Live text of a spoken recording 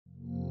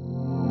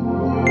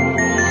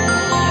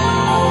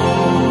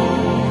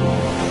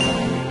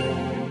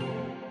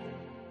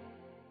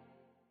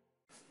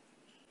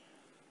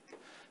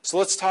So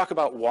let's talk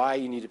about why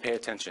you need to pay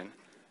attention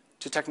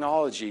to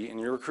technology in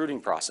your recruiting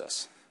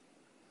process.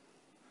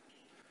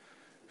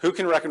 Who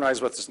can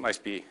recognize what this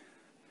might be?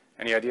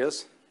 Any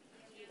ideas?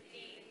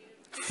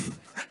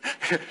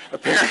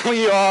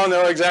 Apparently you all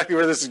know exactly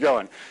where this is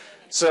going.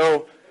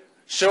 So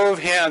show of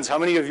hands, how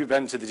many of you have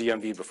been to the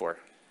DMV before?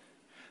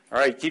 All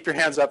right, keep your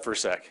hands up for a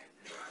sec.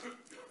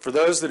 For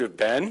those that have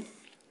been,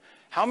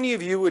 how many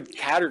of you would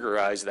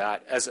categorize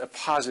that as a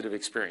positive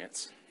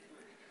experience?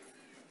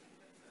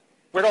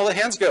 Where'd all the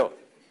hands go?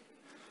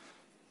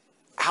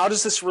 How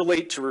does this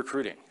relate to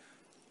recruiting?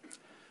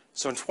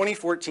 So in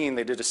 2014,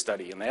 they did a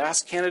study, and they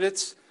asked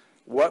candidates,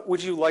 what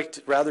would you like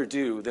to rather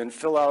do than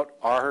fill out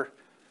our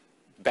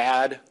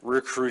bad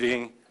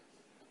recruiting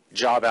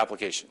job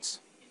applications?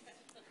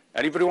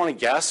 Anybody want to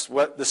guess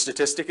what the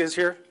statistic is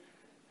here?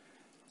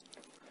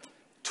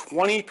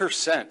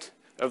 20%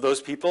 of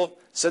those people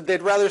said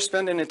they'd rather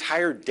spend an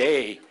entire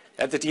day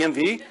at the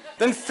DMV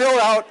than fill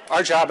out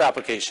our job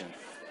application.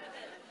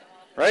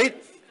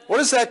 Right? What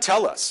does that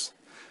tell us?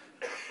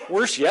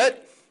 Worse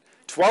yet,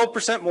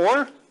 12%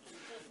 more,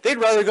 they'd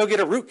rather go get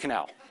a root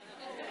canal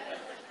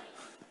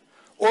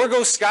or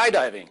go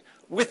skydiving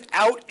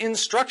without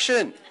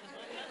instruction.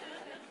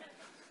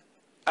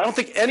 I don't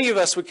think any of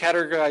us would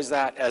categorize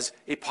that as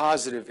a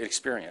positive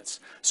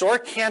experience. So our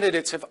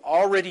candidates have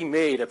already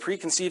made a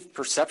preconceived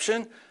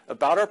perception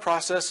about our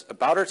process,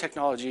 about our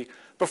technology,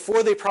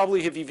 before they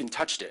probably have even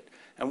touched it.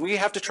 And we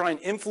have to try and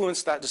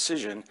influence that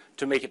decision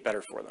to make it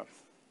better for them.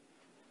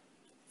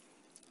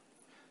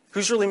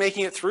 Who's really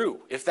making it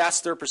through, if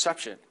that's their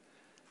perception?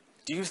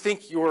 Do you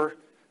think your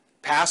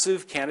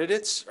passive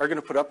candidates are going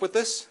to put up with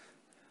this?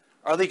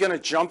 Are they going to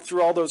jump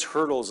through all those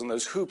hurdles and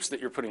those hoops that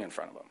you're putting in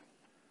front of them?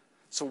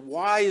 So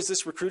why is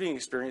this recruiting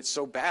experience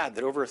so bad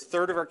that over a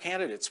third of our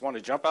candidates want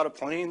to jump out of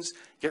planes,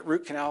 get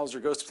root canals, or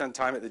go spend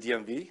time at the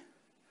DMV?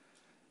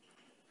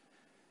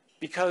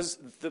 Because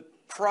the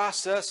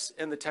process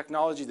and the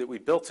technology that we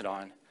built it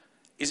on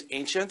is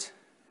ancient,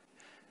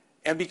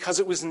 and because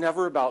it was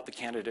never about the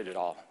candidate at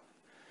all.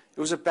 It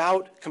was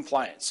about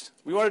compliance.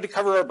 We wanted to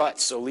cover our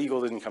butts so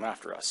legal didn't come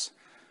after us.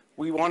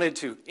 We wanted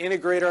to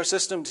integrate our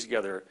systems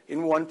together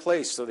in one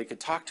place so they could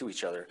talk to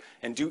each other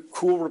and do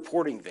cool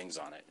reporting things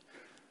on it.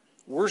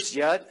 Worse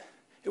yet,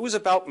 it was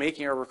about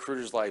making our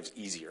recruiters' lives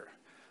easier,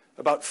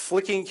 about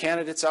flicking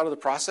candidates out of the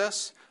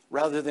process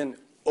rather than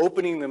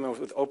opening them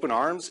with open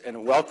arms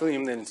and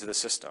welcoming them into the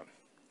system.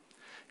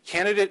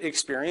 Candidate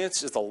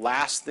experience is the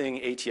last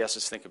thing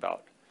ATSs think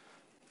about.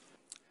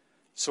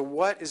 So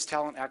what as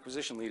talent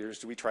acquisition leaders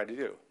do we try to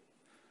do?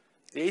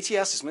 The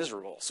ATS is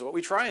miserable, so what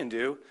we try and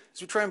do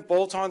is we try and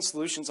bolt on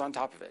solutions on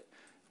top of it,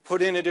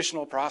 put in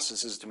additional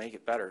processes to make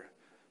it better.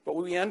 But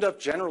what we end up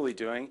generally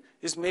doing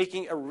is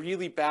making a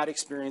really bad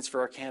experience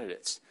for our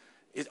candidates.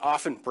 It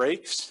often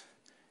breaks,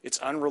 it's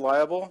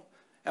unreliable,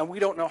 and we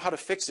don't know how to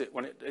fix it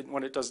when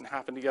it doesn't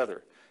happen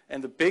together.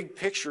 And the big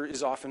picture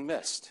is often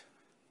missed.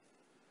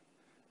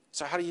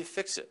 So how do you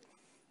fix it?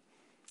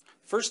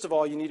 First of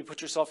all, you need to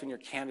put yourself in your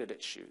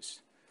candidate's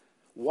shoes.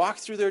 Walk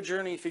through their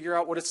journey, figure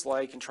out what it's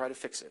like, and try to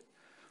fix it.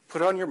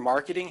 Put on your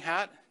marketing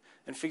hat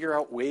and figure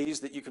out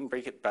ways that you can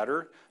make it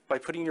better by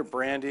putting your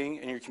branding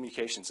and your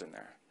communications in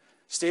there.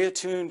 Stay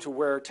attuned to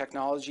where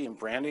technology and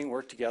branding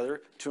work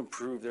together to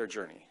improve their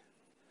journey.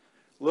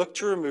 Look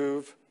to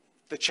remove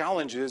the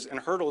challenges and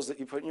hurdles that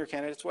you put in your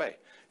candidate's way.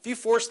 If you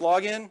force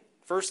login,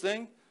 first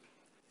thing,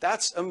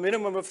 that's a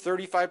minimum of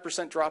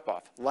 35%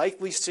 drop-off,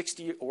 likely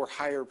 60 or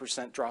higher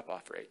 %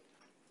 drop-off rate.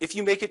 If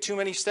you make it too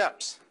many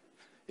steps,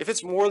 if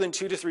it's more than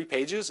 2 to 3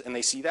 pages and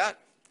they see that,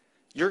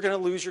 you're going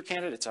to lose your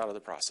candidates out of the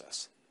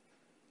process.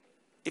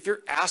 If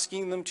you're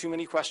asking them too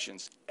many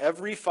questions,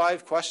 every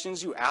 5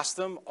 questions you ask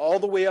them, all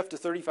the way up to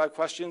 35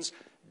 questions,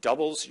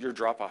 doubles your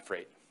drop-off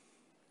rate.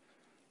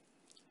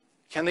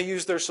 Can they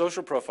use their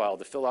social profile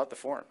to fill out the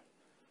form?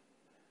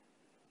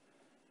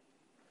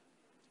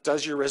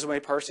 Does your resume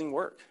parsing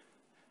work?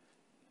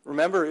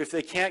 Remember, if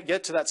they can't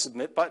get to that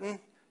submit button,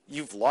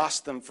 you've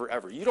lost them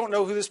forever. You don't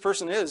know who this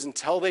person is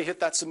until they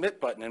hit that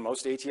submit button in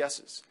most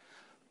ATSs.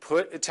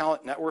 Put a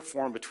talent network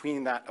form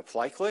between that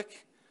apply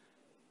click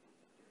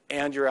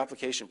and your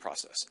application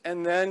process.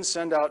 And then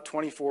send out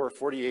 24,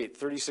 48,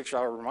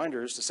 36-hour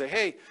reminders to say,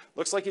 hey,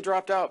 looks like you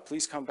dropped out,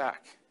 please come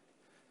back.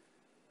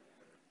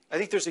 I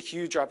think there's a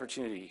huge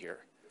opportunity here.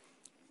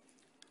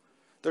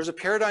 There's a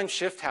paradigm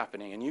shift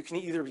happening, and you can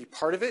either be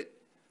part of it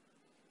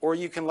or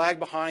you can lag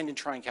behind and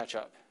try and catch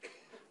up.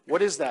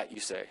 What is that, you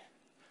say?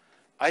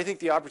 I think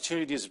the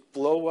opportunity is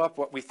blow up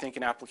what we think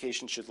an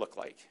application should look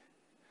like.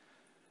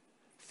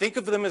 Think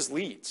of them as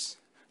leads.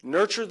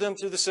 Nurture them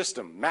through the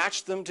system.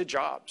 Match them to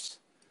jobs.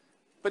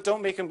 But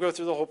don't make them go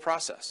through the whole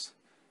process.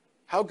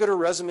 How good are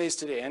resumes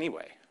today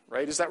anyway,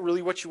 right? Is that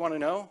really what you want to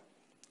know?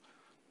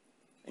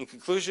 In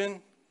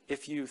conclusion,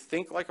 if you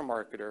think like a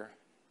marketer,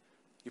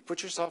 you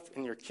put yourself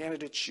in your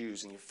candidate's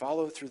shoes and you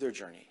follow through their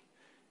journey,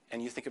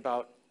 and you think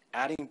about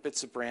adding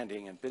bits of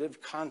branding and bit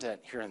of content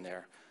here and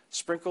there,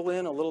 sprinkle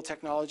in a little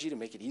technology to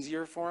make it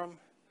easier for them,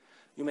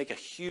 you'll make a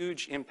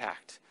huge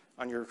impact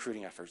on your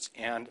recruiting efforts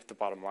and the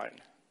bottom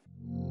line.